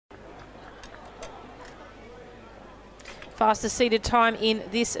Fastest seated time in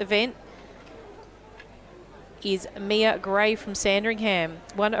this event is Mia Gray from Sandringham,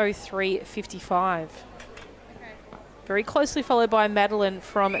 1:03.55. Very closely followed by Madeline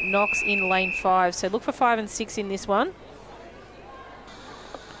from Knox in lane 5. So look for 5 and 6 in this one.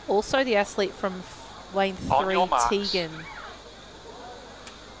 Also the athlete from lane 3, Tegan.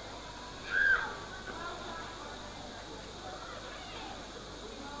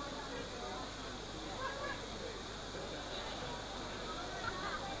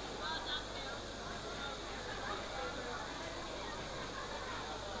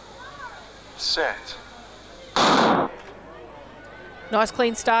 Set. Nice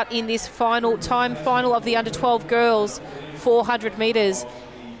clean start in this final of the under-12 girls, 400 metres.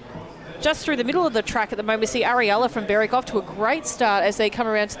 Just through the middle of the track at the moment, we see Ariella from Berwick off to a great start as they come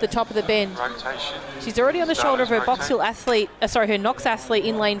around to the top of the bend. Rotation. She's already on the shoulder of her Box Hill athlete, her Knox athlete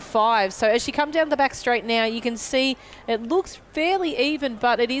in lane 5. So as she comes down the back straight now, you can see it looks fairly even,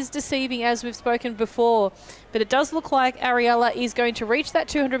 but it is deceiving as we've spoken before. But it does look like Ariella is going to reach that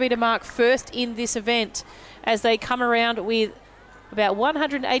 200-metre mark first in this event as they come around with about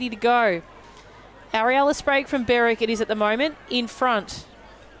 180 to go. Ariella Sprague from Berwick, it is at the moment, in front.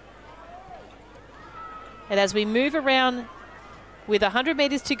 And as we move around with 100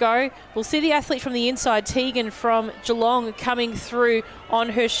 metres to go, we'll see the athlete from the inside, Tegan from Geelong, coming through on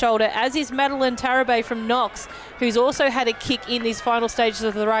her shoulder, as is Madeline Tarabay from Knox, who's also had a kick in these final stages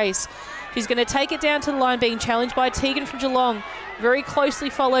of the race. She's going to take it down to the line, being challenged by Tegan from Geelong, very closely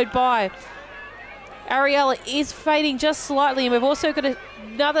followed by Ariella is fading just slightly, and we've also got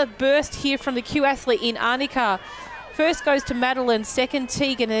another burst here from the Q athlete in Arnica. First goes to Madeline, second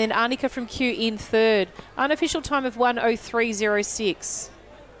Tegan, and then Arnica from Q in third. Unofficial time of 1:03.06.